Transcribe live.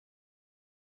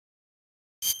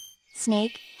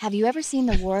Snake, have you ever seen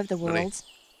the War of the Worlds?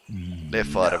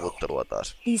 Leffa-arvuttelua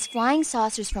taas. These flying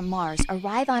saucers from Mars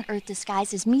arrive on Earth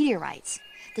disguised as meteorites.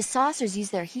 The saucers use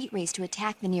their heat rays to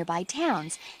attack the nearby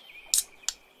towns.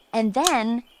 And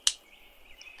then...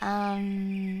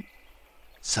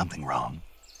 Something wrong?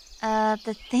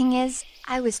 The thing is,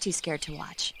 I was too scared to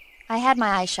watch. I had my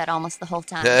eyes shut almost the whole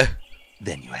time.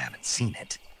 Then you haven't seen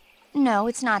it. No,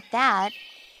 it's not that.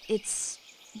 It's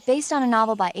based on a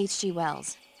novel by H.G.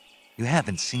 Wells. You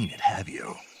haven't seen it, have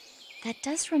you? That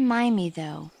does remind me,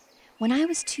 though. When I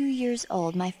was 2 years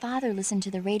old, my father listened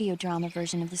to the radio drama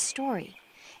version of the story.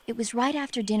 It was right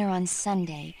after dinner on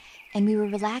Sunday, and we were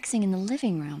relaxing in the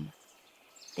living room.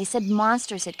 They said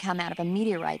monsters had come out of a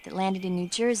meteorite that landed in New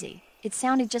Jersey. It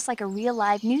sounded just like a real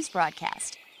live news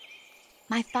broadcast.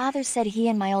 My father said he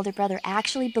and my older brother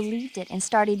actually believed it and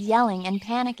started yelling and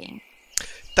panicking.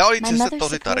 Tää oli itse My asiassa mother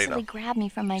tosi tarina. supposedly grabbed me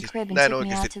from my Siis crib and näin took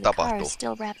me out oikeesti to the car, tapahtuu.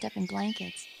 still wrapped up in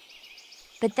blankets.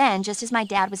 But then, just as my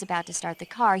dad was about to start the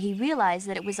car, he realized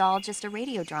that it was all just a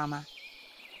radio drama.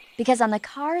 Because on the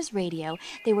car's radio,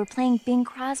 they were playing Bing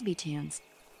Crosby tunes.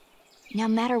 No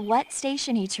matter what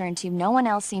station he turned to, no one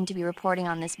else seemed to be reporting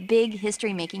on this big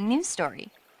history-making news story.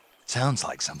 Sounds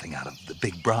like something out of the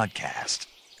big broadcast.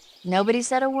 Nobody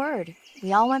said a word.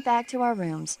 We all went back to our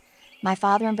rooms. My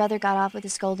father and brother got off with a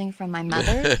scolding from my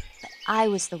mother, but I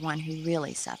was the one who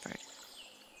really suffered.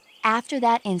 After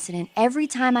that incident, every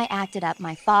time I acted up,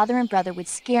 my father and brother would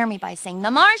scare me by saying,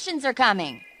 "The Martians are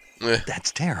coming!"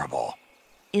 That's terrible.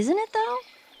 Isn't it, though?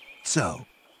 So,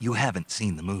 you haven't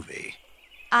seen the movie?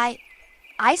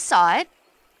 I saw it.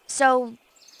 So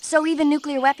even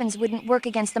nuclear weapons wouldn't work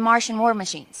against the Martian war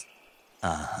machines.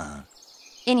 Uh-huh.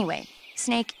 Anyway,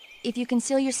 Snake, if you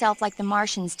conceal yourself like the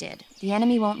Martians did, the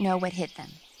enemy won't know what hit them.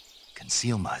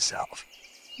 Conceal myself?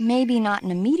 Maybe not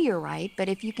in a meteorite, but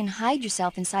if you can hide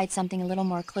yourself inside something a little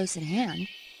more close at hand.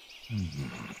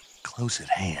 Close at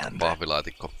hand.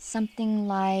 Pahvilaatikko. Something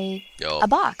like Joo. a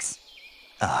box.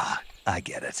 Ah, I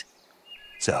get it.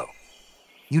 So,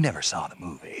 you never saw the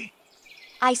movie?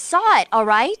 I saw it, all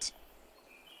right?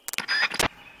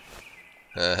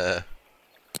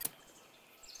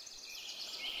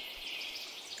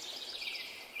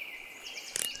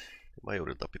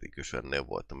 Majurilta piti kysyä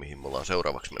neuvoa, että mihin me ollaan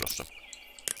seuraavaksi menossa.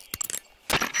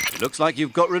 It looks like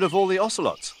you've got rid of all the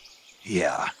ocelots.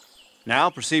 Yeah.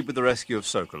 Now proceed with the rescue of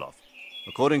Sokolov.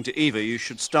 According to Eva, you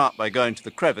should start by going to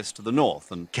the crevice to the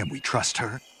north and... Can we trust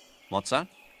her? What's that?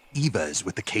 Eva is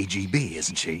with the KGB,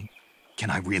 isn't she? Can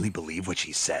I really believe what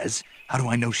she says? How do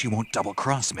I know she won't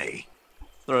double-cross me?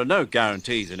 There are no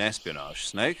guarantees in espionage,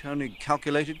 Snake, only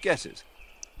calculated guesses.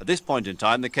 At this point in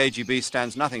time, the KGB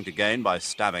stands nothing to gain by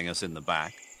stabbing us in the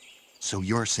back. So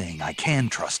you're saying I can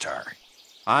trust her?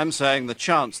 I'm saying the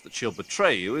chance that she'll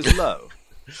betray you is low.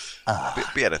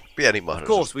 Pieni mahdollisuus. Of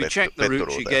course, we checked the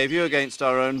route she petturuuteen. gave you against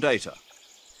our own data.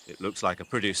 It looks like a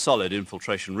pretty solid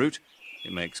infiltration route.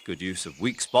 It makes good use of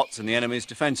weak spots in the enemy's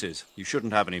defenses. You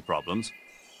shouldn't have any problems.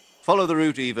 Follow the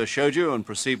route Eva showed you and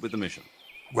proceed with the mission.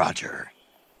 Roger.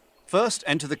 First,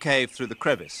 enter the cave through the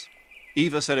crevice.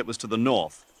 Eva said it was to the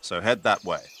north, so head that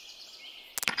way.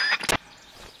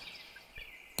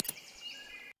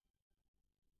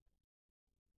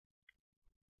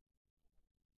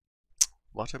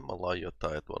 Vasemmalla on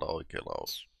jotain ja tuolla oikealla on.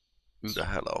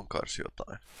 Ylhäällä on kans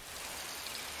jotain.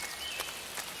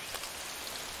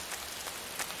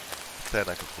 Tää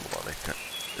näkökulma on ehkä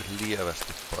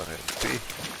lievästi parempi.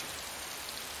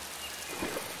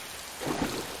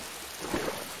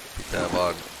 Pitää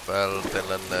vaan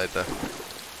vältellä näitä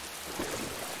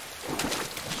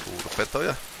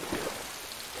suurpetoja.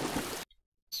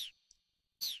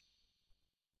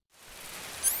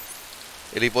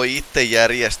 Eli voi itse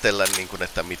järjestellä niin kuin,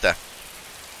 että mitä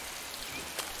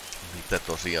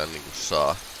tosiaan niin kuin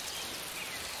saa.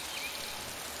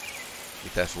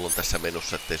 Mitä sulla on tässä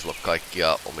menussa, ettei sulla ole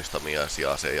kaikkia omistamia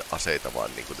aseita,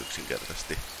 vaan niin kuin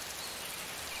yksinkertaisesti.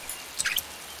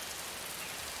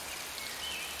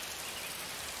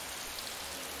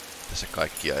 Tässä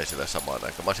kaikkia ei sillä samaan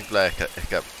aikaan. Mä olisin kyllä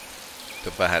ehkä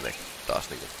vähän taas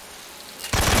niinku.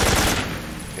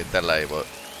 Tällä ei voi.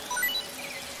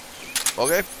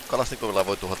 Okei, kalastinkovilla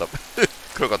voi tuhota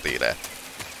krokotiileja.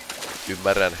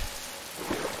 Ymmärrän.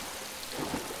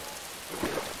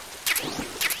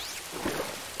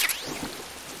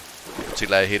 Mut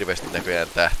sillä ei hirveästi näköjään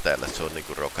tähtäillä, että se on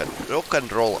niinku rock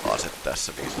and roll ase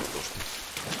tässä niin sanotusti.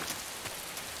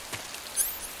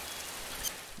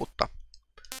 Mutta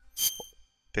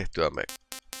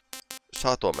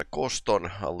saatuamme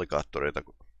koston alligaattoreita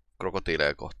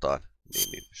krokotiileja kohtaan,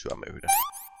 niin syömme yhden.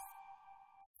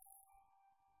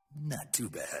 Not too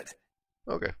bad.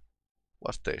 Okei.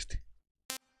 Was tasty.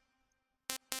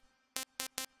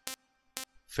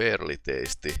 fairly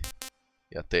tasty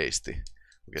ja tasty.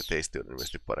 Okei, tasty on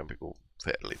ilmeisesti parempi kuin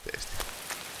fairly tasty.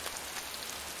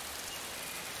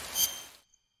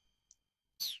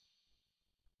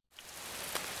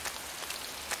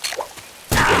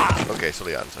 Okei, se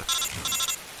oli ansa.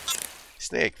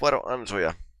 Snake, varo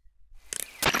ansoja.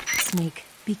 Snake,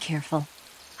 be careful.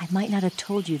 I might not have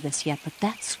told you this yet, but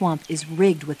that swamp is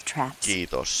rigged with traps.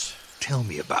 Kiitos. Tell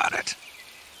me about it.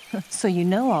 So you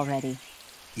know already.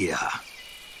 Yeah.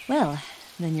 Well,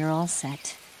 then you're all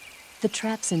set. The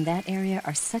traps in that area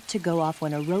are set to go off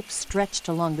when a rope stretched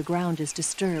along the ground is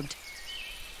disturbed.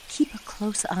 Keep a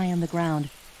close eye on the ground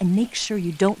and make sure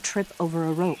you don't trip over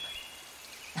a rope.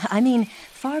 I mean,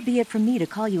 far be it from me to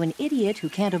call you an idiot who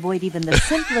can't avoid even the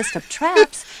simplest of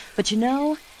traps, but you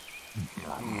know...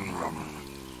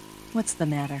 What's the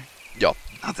matter? Joo.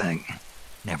 Nothing.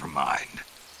 Never mind.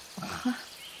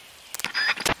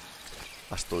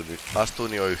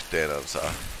 Astuin jo yhteen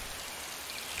ansaan.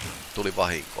 Tuli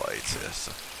vahinkoa itse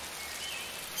asiassa.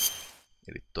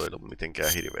 Eli toi ei ollut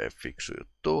mitenkään hirveän fiksu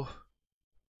juttu.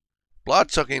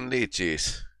 Bloodshocking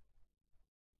leeches.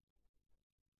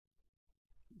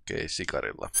 Okei,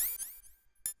 sikarilla.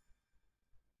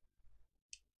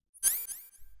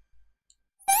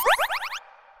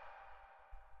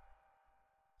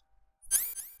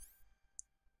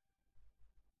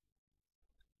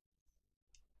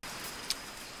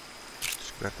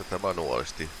 Pitäisikö tätä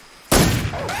manuaalisti?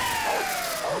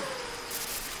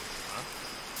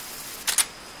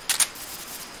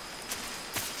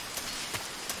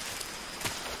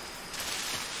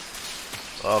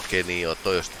 Okei, niin joo,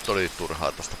 toi oli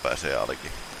turhaa, tosta pääsee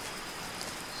alikin.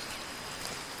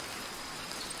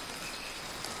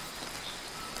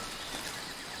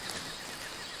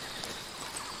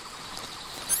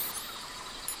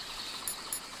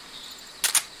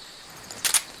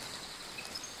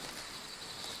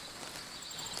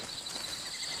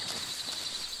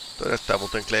 Toi näyttää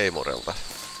muuten Claymorelta.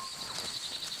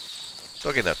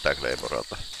 Toki näyttää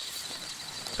Claymorelta.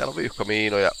 Täällä on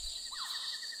vyyhkämiinoja.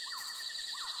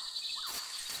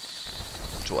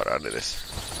 Suoraan edessä.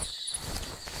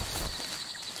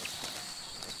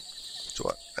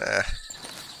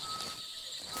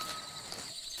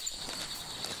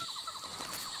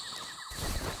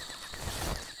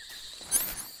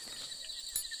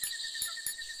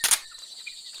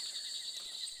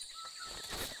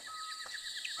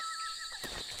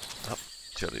 No,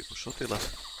 siellä oli joku sotilas.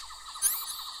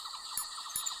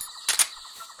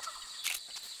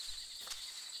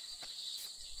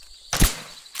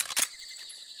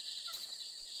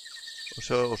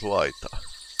 Se osui aitaa.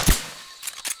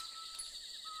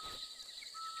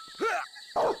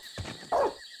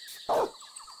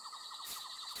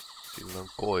 Sillä on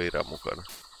koira mukana.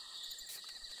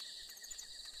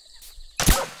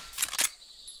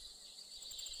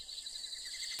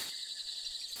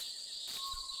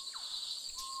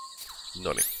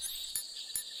 Noniin.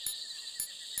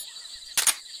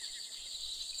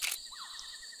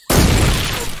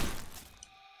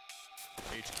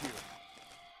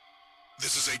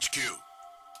 This is HQ.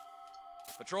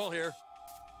 Patrol here.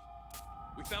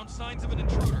 We found signs of an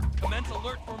intruder. Commence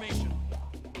alert formation.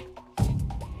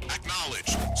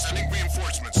 Acknowledged. Sending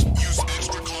reinforcements. Use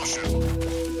extra caution.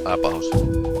 Pahos.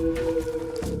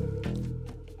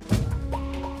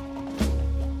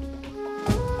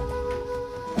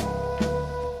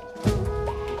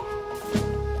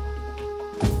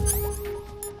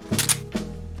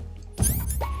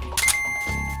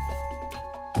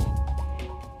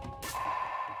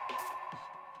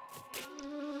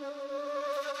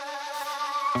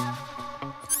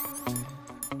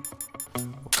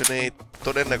 Ne ei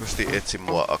todennäköisesti etsi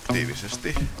mua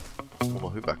aktiivisesti. Mulla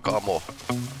on hyvä kamo.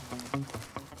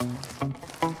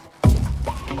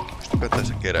 Pystyykö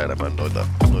tässä keräilemään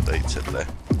noita itselleen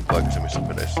aikaisemmissa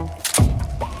peleissä?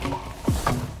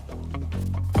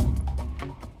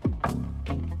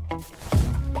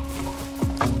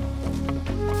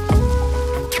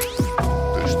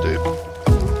 Pystyy.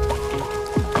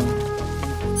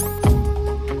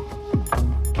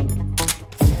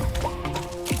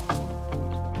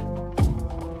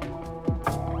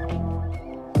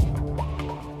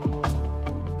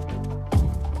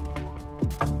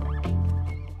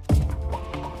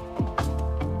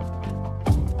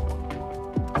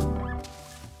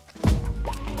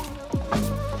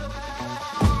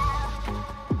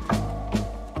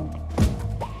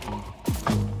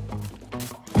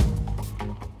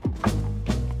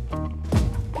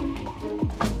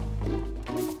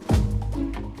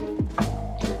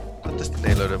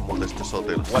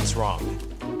 What's wrong?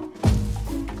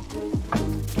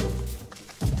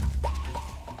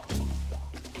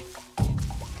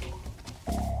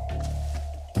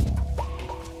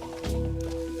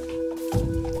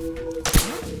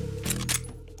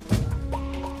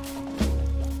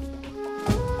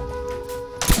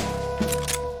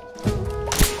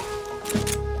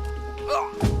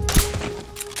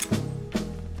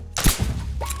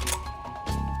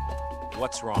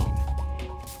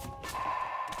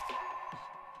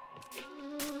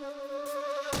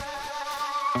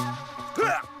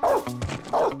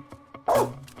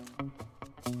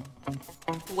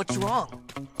 What's wrong?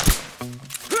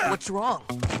 What's wrong?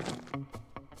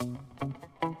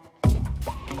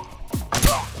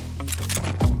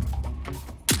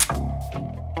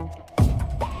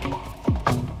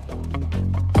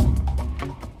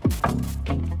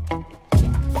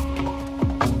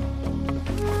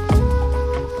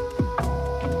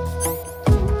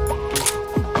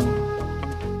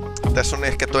 Tässä on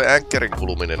ehkä toi änkkärin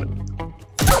kuluminen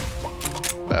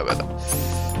päivällä.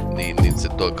 Niin se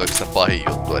toi kaikista pahin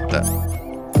juttu, että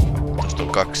tosta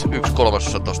on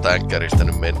 1/3 tosta änkäristä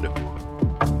nyt mennyt.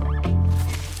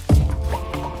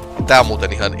 Tää on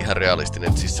muuten ihan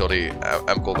realistinen, siis se oli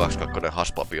MK22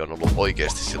 haspapi on ollut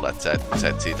oikeesti sillä, että sä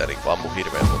et siitä niinku ammu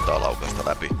hirveen montaa laukasta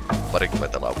läpi.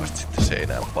 Parikymmentä laukasta sitten se ei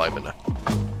enää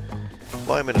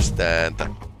vaimena sitä ääntä.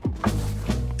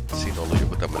 Siinä on ollut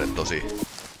joku tämmönen tosi...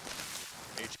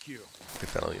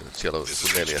 Siellä on joku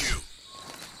 4.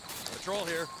 Patrol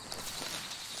here.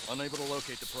 Unable to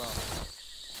locate the problem.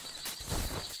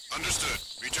 Understood.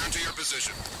 Return to your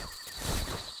position.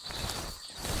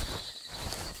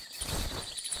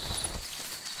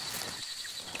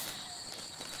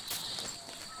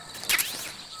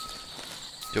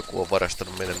 Joku on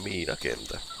varastanut meidän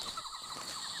miinakentän.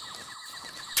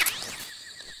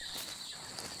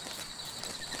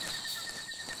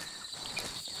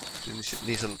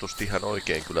 Niin sanotusti ihan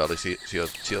oikein kyllä oli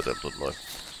sijoiteltu noin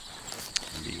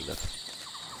miinat.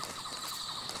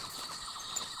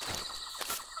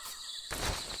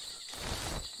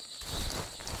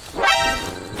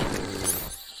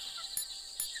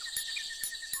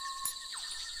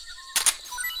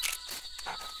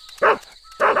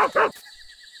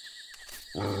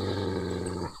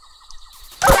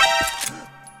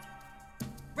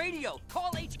 Radio,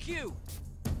 call HQ.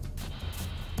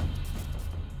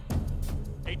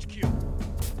 HQ.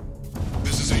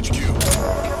 This is HQ.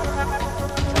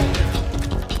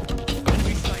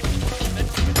 Enemy sighted.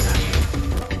 Commencing attack.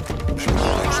 Eliminating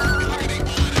all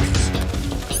enemies.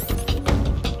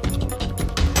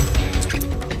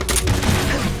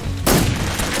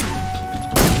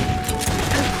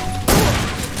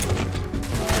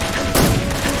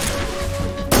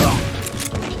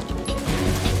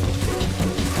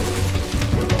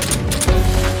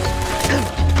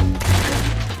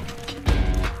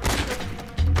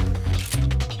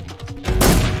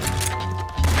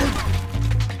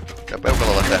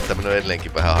 Peukalolla tähtäminen on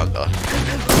edelleenkin vähän hankala.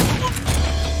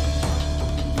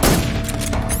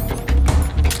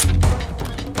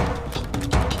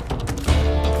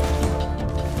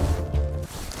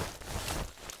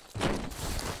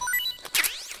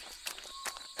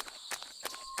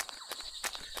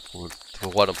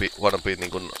 Huonompi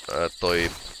niin kuin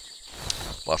toi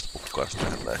vastapukki kanssa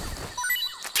tähän näin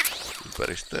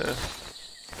ympäristöön.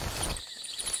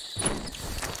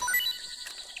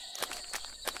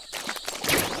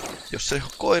 Jos se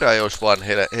koira ei olisi vaan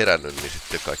herännyt, niin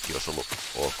sitten kaikki olisi ollut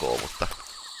ok, mutta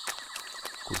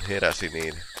kun heräsi,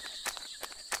 niin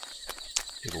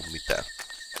ei ollut mitään.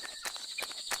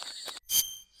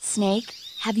 Snake,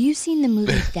 have you seen the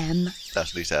movie Them?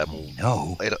 Tässä lisää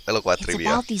No. elokuva It's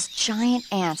trivia. about these giant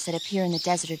ants that appear in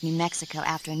the desert of New Mexico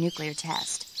after a nuclear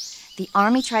test. The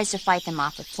army tries to fight them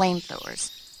off with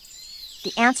flamethrowers.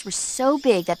 The ants were so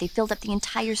big that they filled up the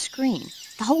entire screen.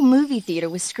 The whole movie theater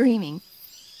was screaming.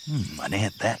 An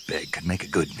ant that big could make a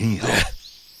good meal.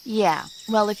 Yeah,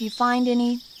 well, if you find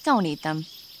any, don't eat them.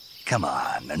 Come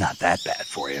on, they're not that bad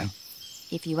for you.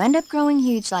 If you end up growing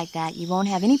huge like that, you won't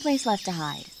have any place left to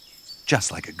hide.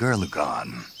 Just like a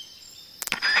girlugon.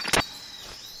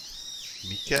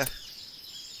 Mikä?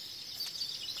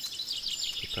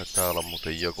 Taitaa olla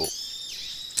muuten joku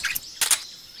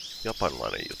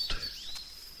japanilainen juttu.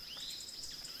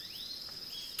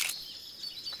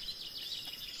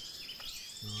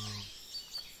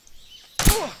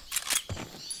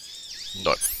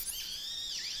 Noin.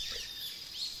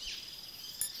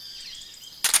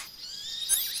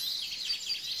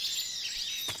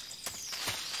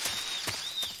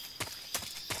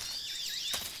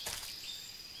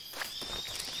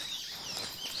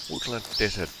 Woodland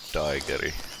Desert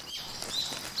Tigeri.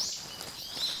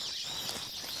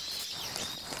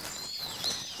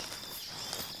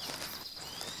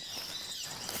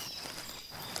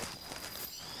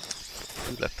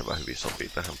 Yllättävän hyvin sopii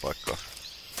tähän paikkaan.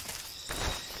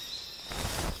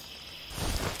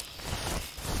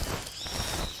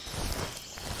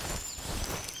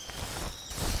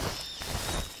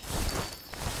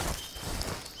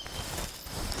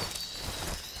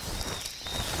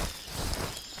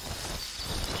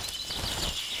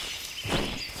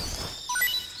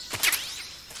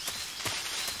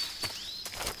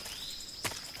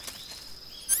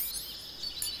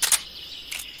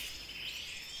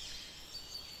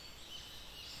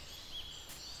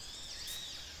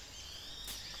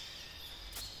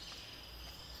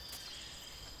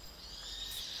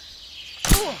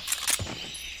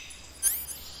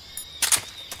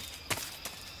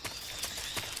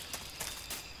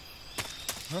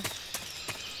 Huh?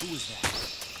 Who was that?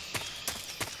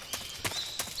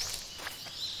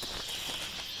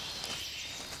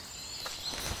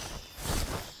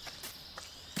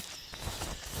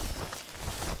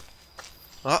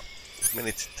 Ah,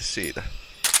 menit sitten siitä.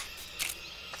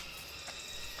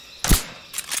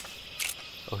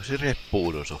 Onko se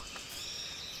reppuun osu?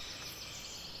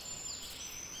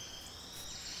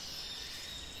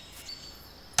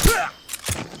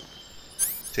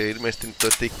 Se ilmeisesti nyt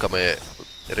toi tikka menee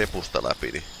repusta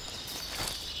läpi, niin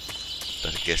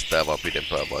tai se kestää vaan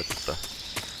pidempään vaikuttaa.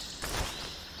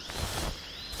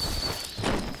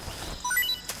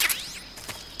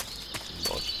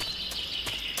 Noin.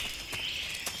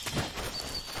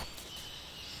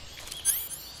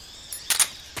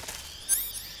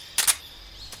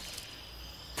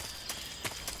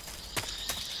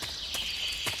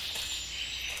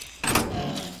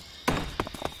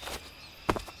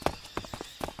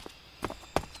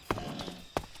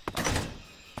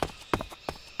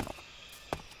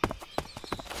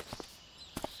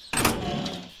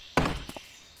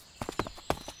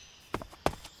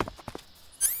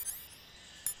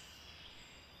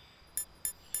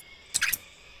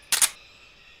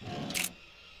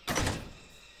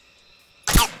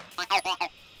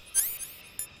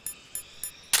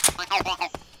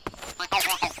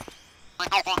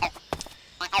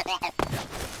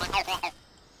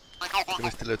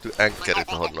 Ilmeisesti löytyy änkkäri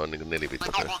tohon noin niinku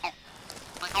 4-5.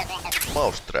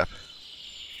 Mousetrap.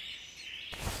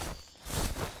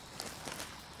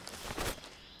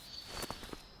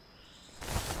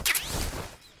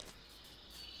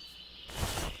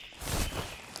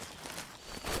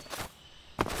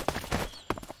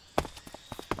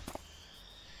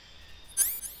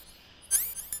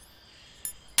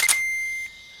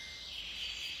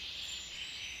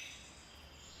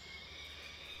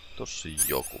 Tossa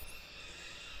joku.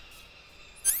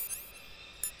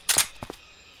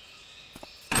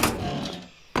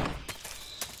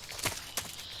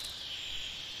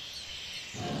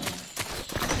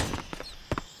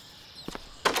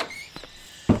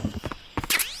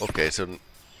 Okei, se on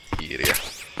hiiriä.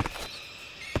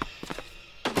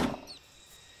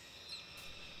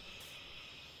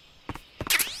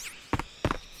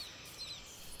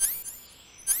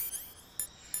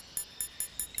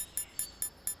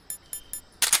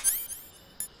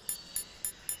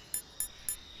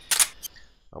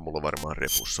 Mulla on varmaan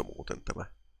repussa muuten tämä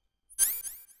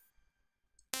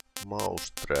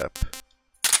mousetrap.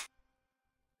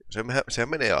 Sehän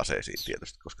menee aseisiin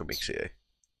tietysti, koska miksi ei.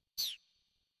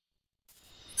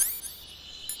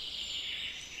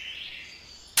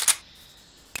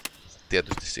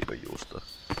 Tietysti siinä on juustoa.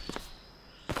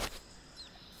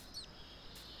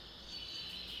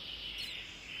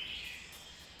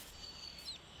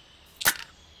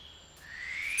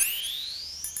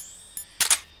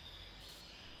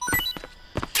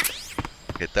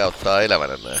 Okei, tää ottaa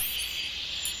elävänä nää.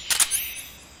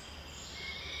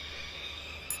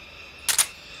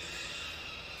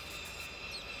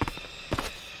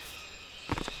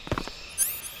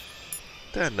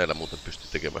 Mitähän näillä muuten pystyy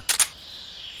tekemään?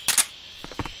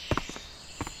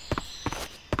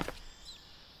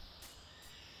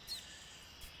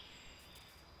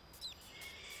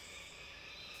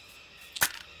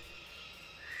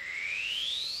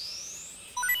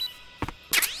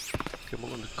 Okei,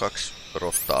 mulla on nyt 2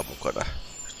 rottaa mukana.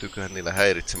 Pystyyköhän niillä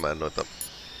häiritsemään noita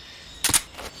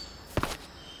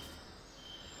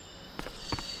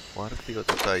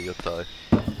vartioita tai jotain?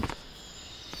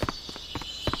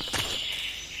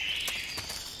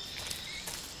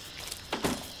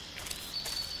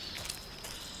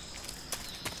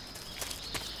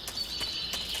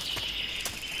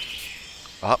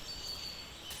 Aha.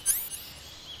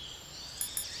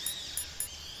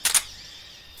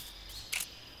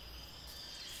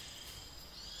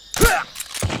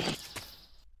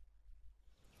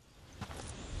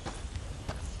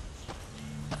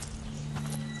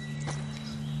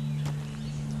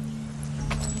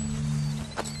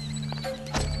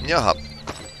 Jaha.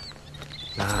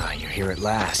 Ah, you're here at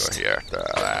last. You're here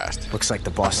at last. Looks like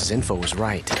the boss's info was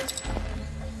right.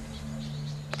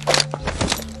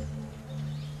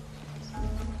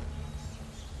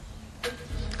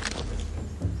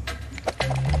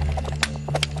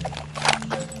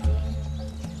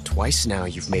 Twice now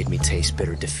you've made me taste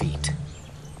bitter defeat.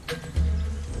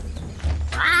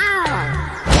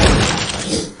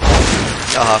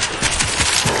 Jaha.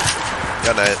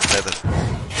 Ja näitä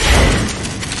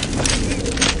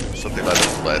sotilaita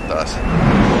tulee taas.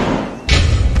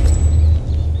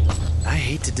 I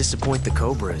hate to disappoint the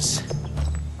Cobras,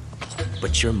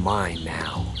 but you're mine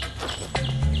now.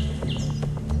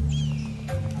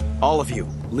 All of you,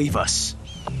 leave us.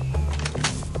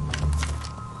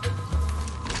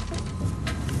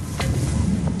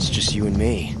 It's just you and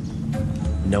me.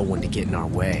 No one to get in our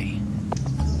way.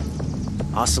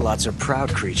 Ocelots are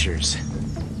proud creatures.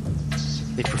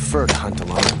 They prefer to hunt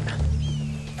alone.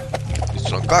 Nyt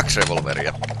sulla on 2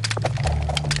 revolveria.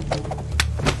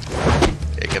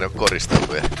 Eikä ne oo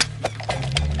koristeltuja.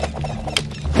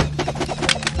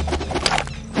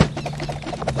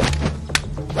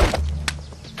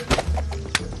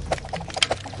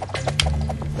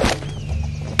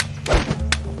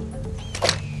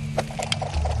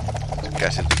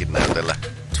 Käsiltäkin näytellä.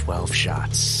 12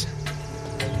 shots.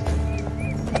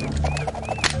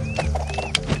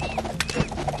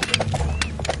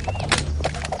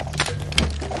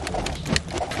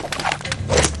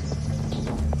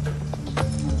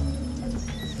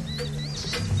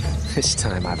 This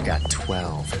time I've got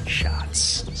 12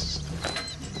 shots.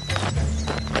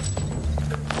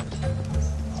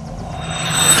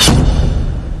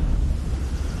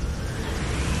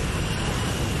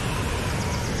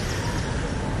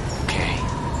 Okay.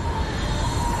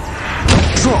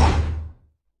 Draw!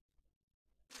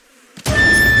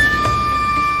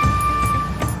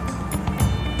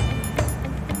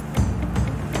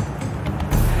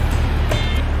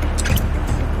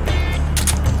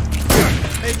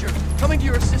 Major, coming to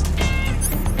your assistance.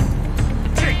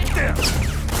 Take them!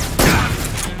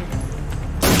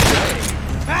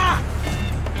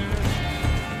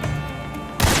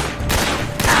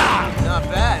 Not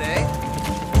bad, eh?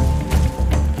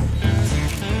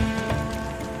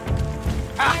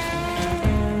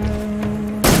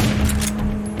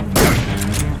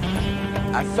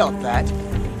 I felt that.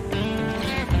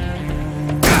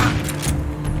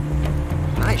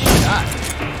 Nice shot.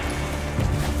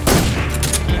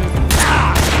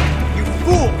 You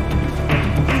fool!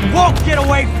 You won't get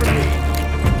away from me!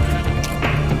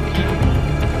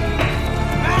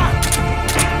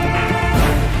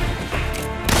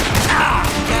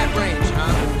 That range,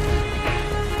 huh?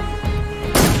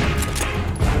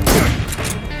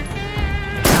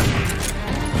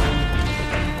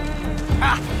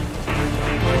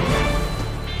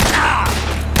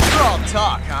 You're all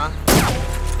talk, huh?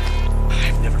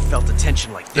 I've never felt a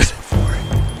tension like this before.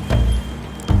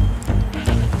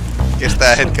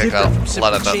 Kestää hetkeäkään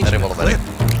ladata revolveria.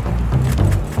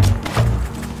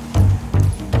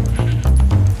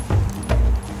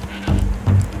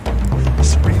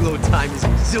 This reload time is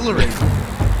exhilarating.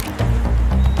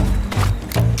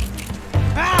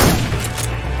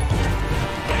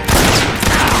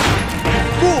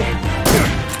 Fool!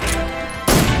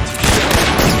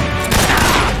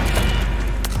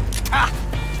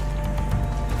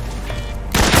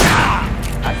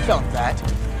 I felt that.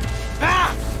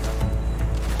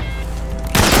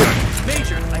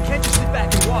 Major, I can't just sit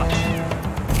back and watch.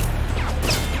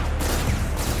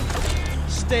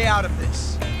 Stay out of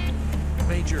this.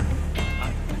 Major,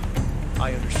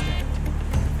 I understand.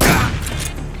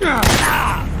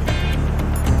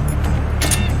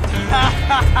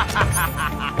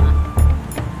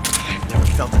 I've never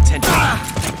felt a tension.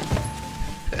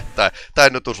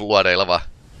 Tainnutusluodeilla vaan.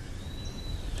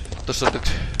 Tossa on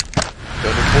nyt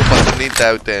pumpattu niin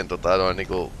täyteen noin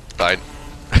niinku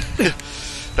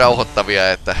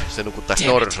rauhoittavia, että se nukuttaisi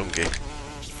norsunkin. He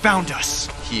found us.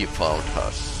 He found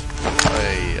us.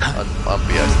 Ei,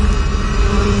 ampiaisi.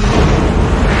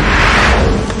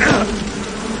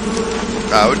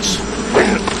 Ouch.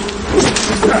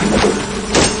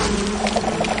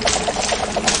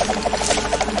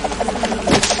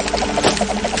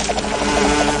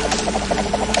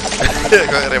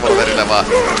 Revolverilla vaan.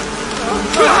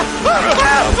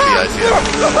 Ampiaisia.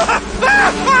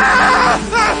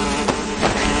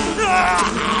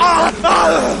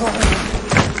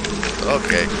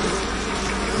 Okei.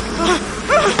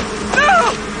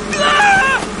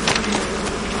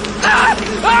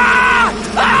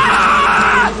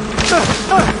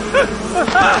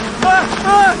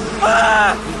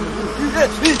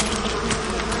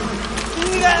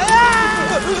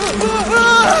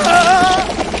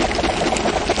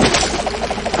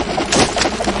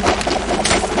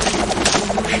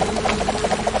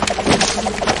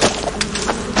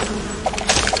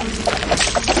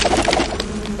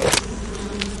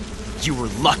 You were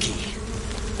lucky.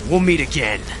 We'll meet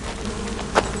again.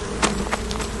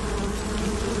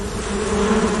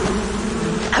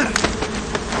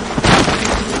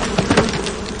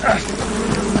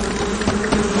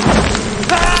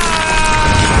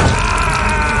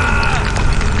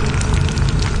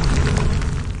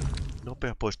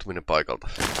 Nopea poistuminen paikalta.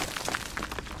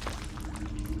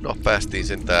 No, päästiin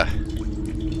sentään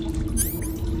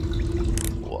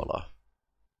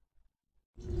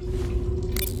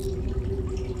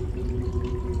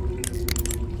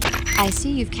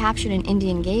you've captured an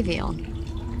Indian gavial.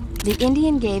 The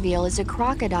Indian gavial is a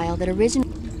crocodile that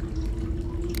originated...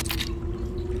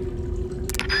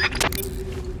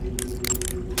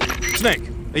 Snake,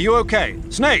 are you okay?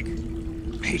 Snake!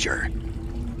 Major.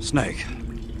 Snake.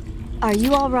 Are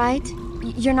you all right?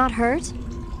 You're not hurt?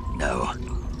 No.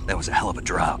 That was a hell of a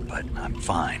drop, but I'm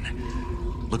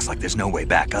fine. Looks like there's no way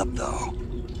back up, though.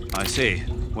 I see.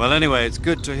 Well, anyway, it's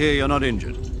good to hear you're not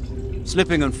injured.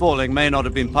 Slipping and falling may not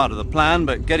have been part of the plan,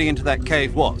 but getting into that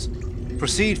cave was.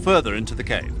 Proceed further into the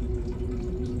cave.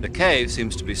 The cave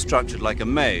seems to be structured like a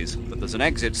maze, but there's an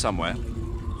exit somewhere.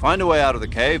 Find a way out of the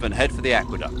cave and head for the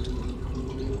aqueduct.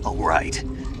 All right,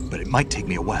 but it might take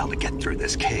me a while to get through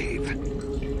this cave.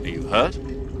 Are you hurt?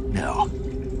 No,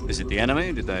 Is it the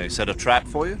enemy? Did they set a trap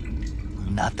for you?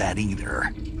 not that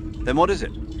either. Then what is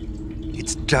it?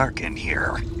 It's dark in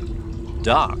here.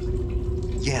 Dark.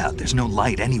 Yeah, there's no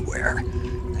light anywhere.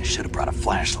 I should have brought a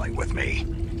flashlight with me.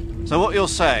 So what you're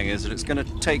saying is that it's going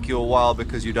to take you a while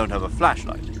because you don't have a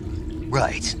flashlight.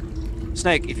 Right.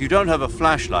 Snake, if you don't have a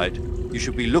flashlight, you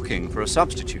should be looking for a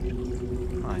substitute.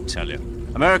 I tell you,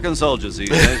 American soldiers these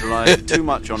days rely too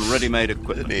much on ready-made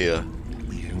equipment. Here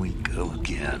we go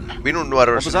again. Minun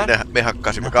nuoruudessa me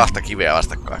hakkasimme kahta kiveä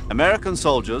vastakkain. American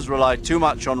soldiers rely too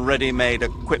much on ready-made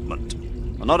equipment.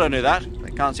 And not only that,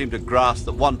 they can't seem to grasp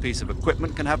that one piece of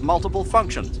equipment can have multiple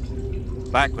functions.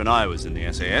 Back when I was in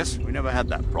the SAS, we never had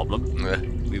that problem.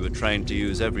 We were trained to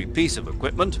use every piece of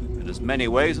equipment in as many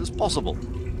ways as possible.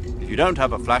 If you don't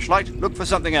have a flashlight, look for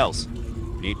something else.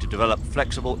 You need to develop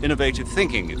flexible, innovative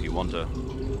thinking if you want to...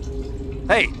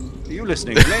 Hey, are you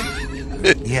listening to me?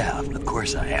 Yeah, of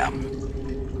course I am.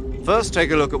 First,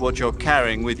 take a look at what you're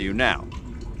carrying with you now.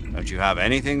 Don't you have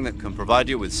anything that can provide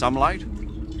you with some light?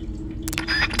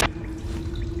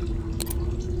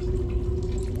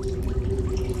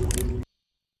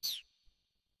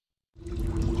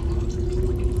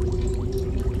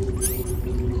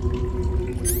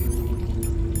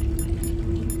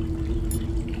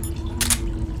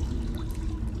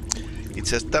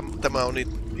 Itse asiassa tämä on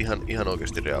ihan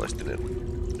oikeasti realistinen,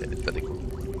 että niinku...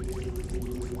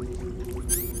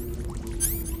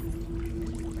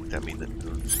 Mitä minne?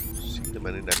 Siitä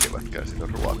meni näkevätkään, siinä on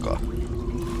ruokaa.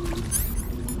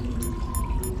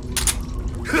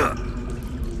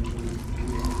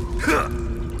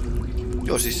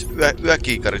 Joo, siis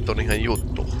yökiikarit on ihan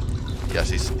juttu. Ja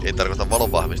siis ei tarkoita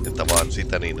valonvahvistinta, vaan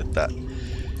sitä niin, että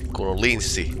kun on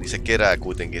linssi, niin se kerää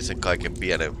kuitenkin sen kaiken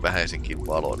pienen vähäisenkin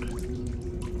valon.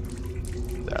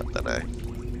 Täältä näin.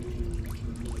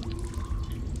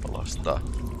 Alastaa.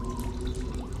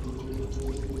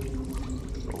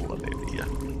 04.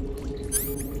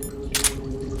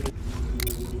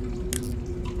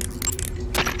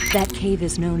 That cave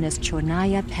is known as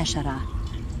Chornaya Peshara.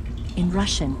 In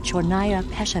Russian, Chornaya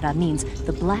Peshara means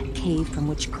the black cave from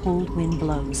which cold wind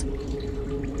blows.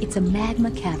 It's a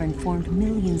magma cavern formed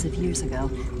millions of years ago,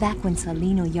 back when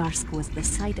Salinoyarsk was the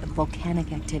site of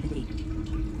volcanic activity.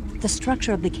 The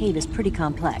structure of the cave is pretty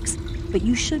complex, but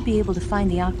you should be able to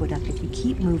find the aqueduct if you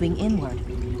keep moving inward.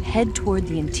 Head toward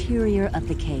the interior of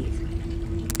the cave.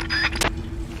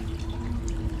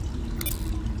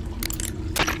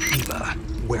 Eva,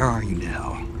 where are you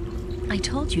now? I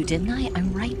told you, didn't I?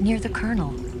 I'm right near the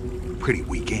colonel. Pretty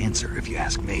weak answer, if you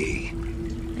ask me.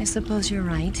 I suppose you're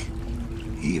right.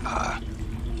 Eva.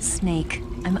 Snake,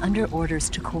 I'm under orders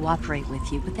to cooperate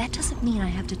with you, but that doesn't mean I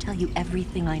have to tell you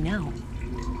everything I know.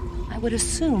 I would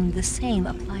assume the same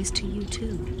applies to you,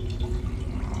 too.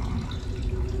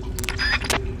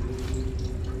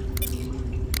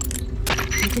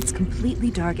 If it's completely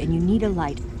dark and you need a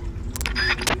light...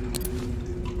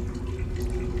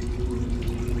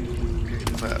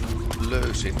 Mä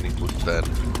löysin niinku tän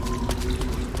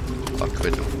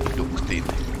akveduktin.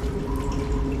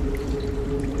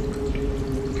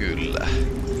 Kyllä.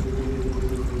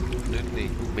 Nyt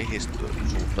niin, mihin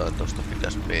suuntaan tosta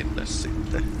pitäis mennä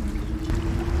sitten?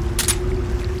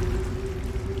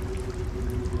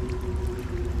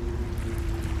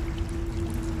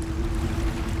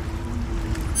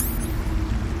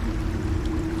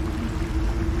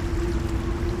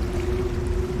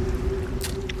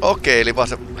 Okei, eli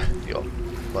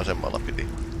vasemmalla piti.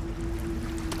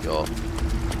 Joo.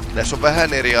 Näissä on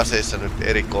vähän eri aseissa nyt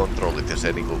eri kontrollit ja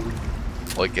se niinku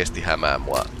oikeesti hämää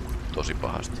mua tosi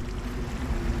pahasti.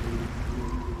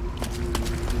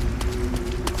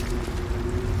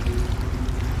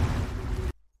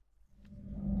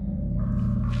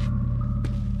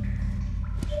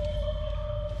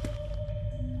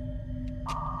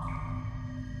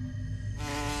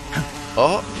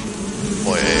 Oho.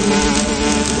 Voi ei.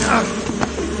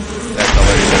 Tää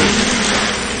kaveri löytyy.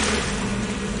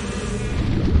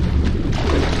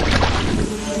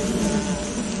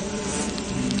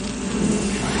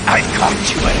 I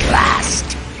caught you at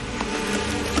last.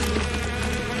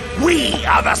 We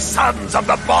are the sons of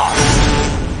the boss.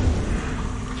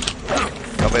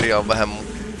 Kaveria on vähän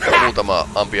muutama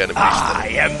ampiainen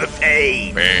pistänyt. I am the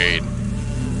pain. Pain.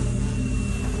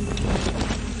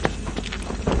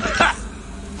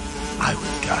 I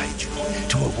will guide you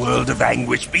to a world of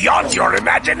anguish beyond your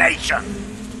imagination.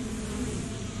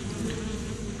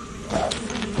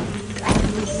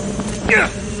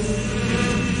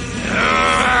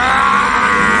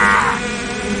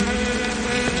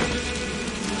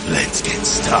 Let's get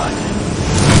started.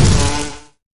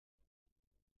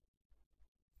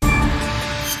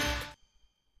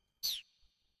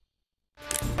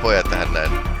 Pojat tähän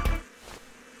näin.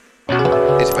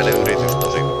 Ensimmäinen yritys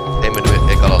tosin. Ei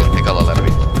mennyt ekalla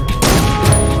läpi.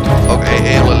 Okei,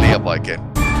 ei ole liian vaikea.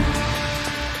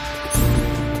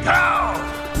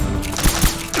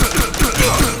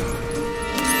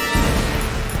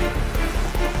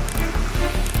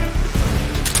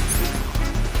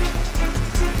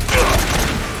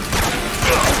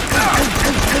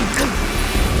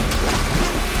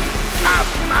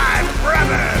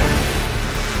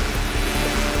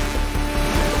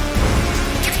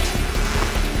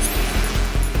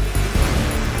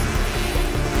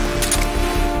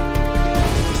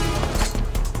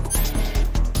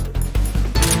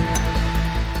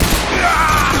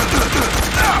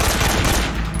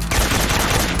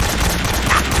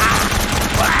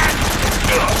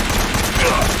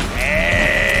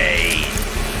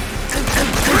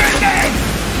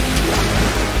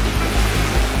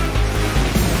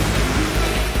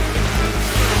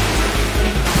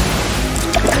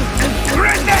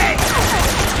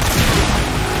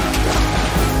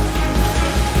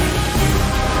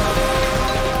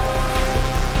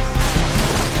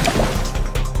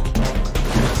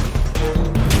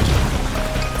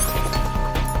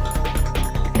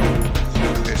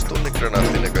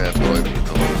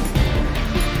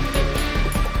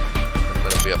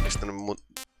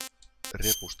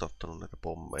 Repustuttanut näitä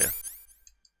pommeja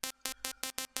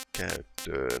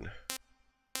käyttöön.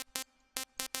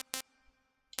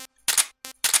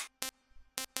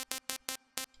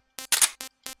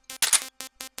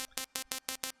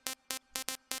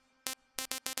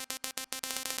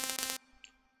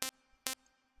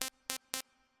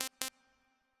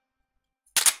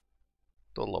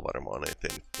 Tolla varmaan ei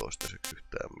tee nyt toistaiseksi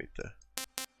yhtään mitään.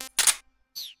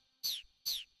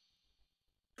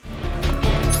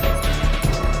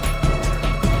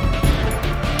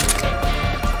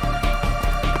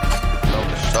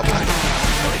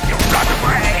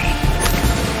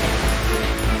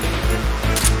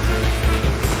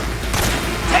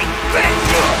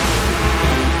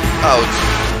 Ouch.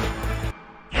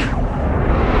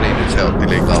 Niin nyt se otti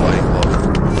liikaa vahinkoa.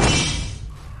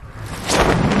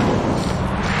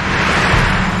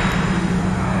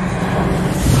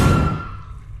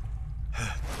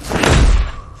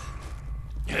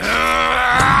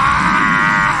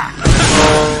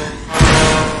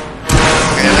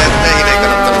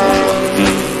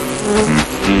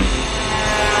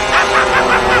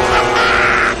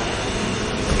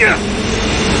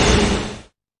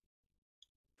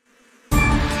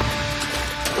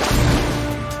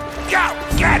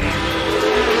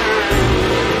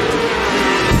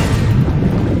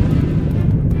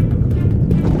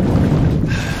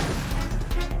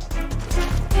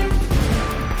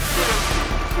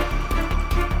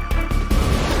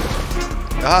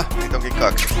 Jaha, niitä onkin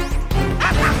kaksi.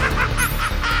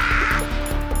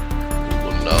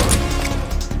 No.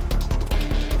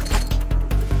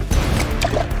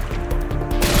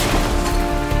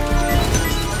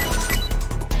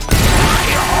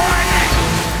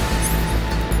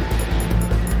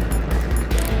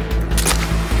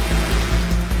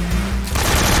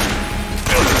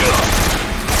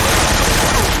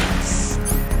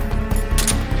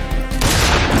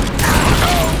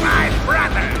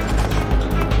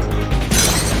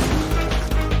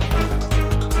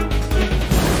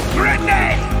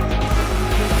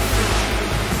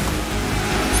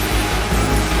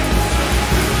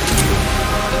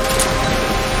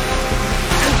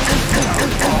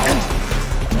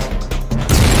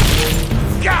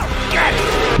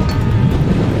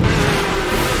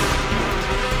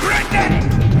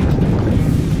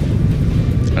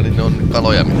 Ne on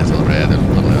kaloja, mitä se on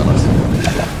räjätellyt tonne alas.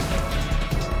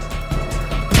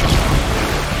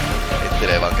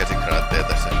 Heittelee vaan käsikranaatteja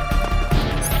tässä.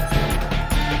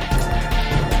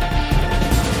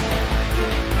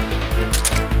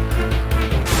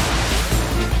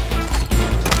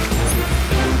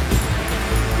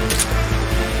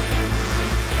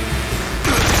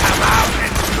 Come out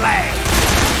and play!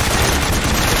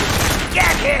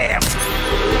 Get him!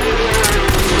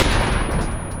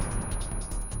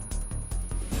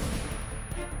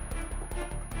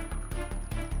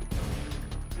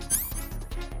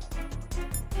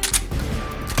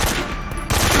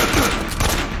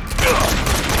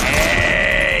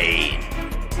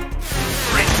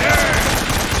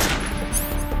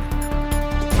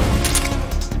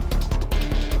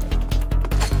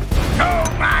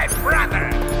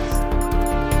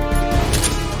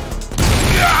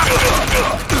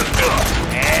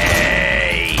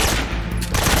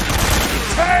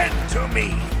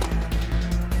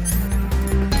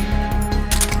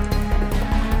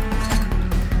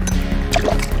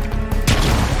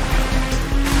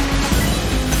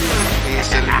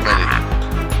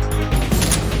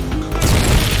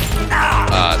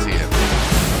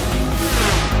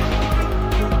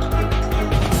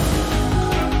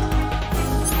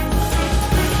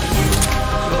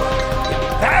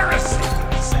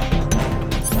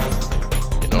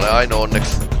 ainoa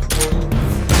onneksi.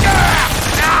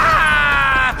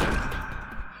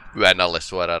 Vyön alle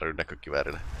suoraan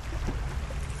rynnäkkökiväärille.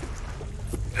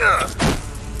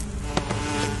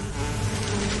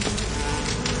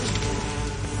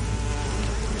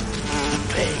 The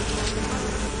pain!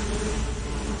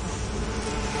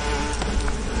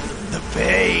 The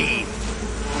pain!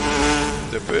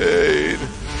 The pain!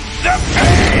 The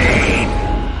pain!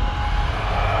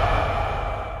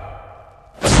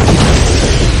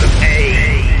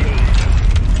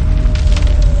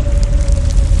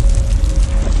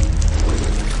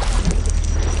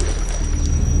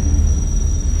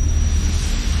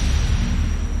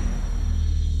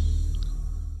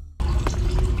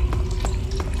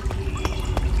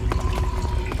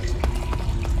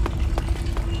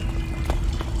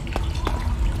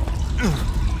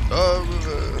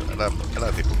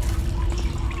 Älä tipu.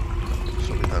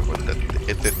 Sovitaan, kun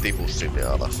ette tipu sinne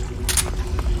alas.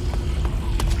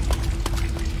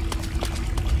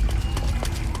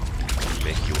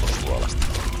 Mekki ulos suolasta.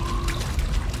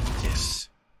 Yes.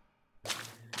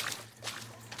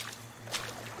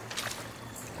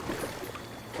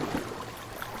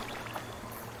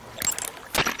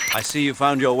 I see you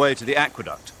found your way to the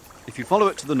aqueduct. If you follow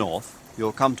it to the north,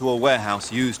 you'll come to a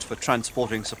warehouse used for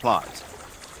transporting supplies.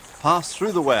 Pass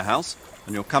through the warehouse,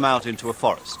 and you'll come out into a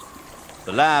forest.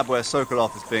 The lab where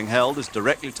Sokolov is being held is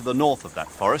directly to the north of that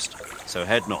forest, so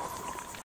head north.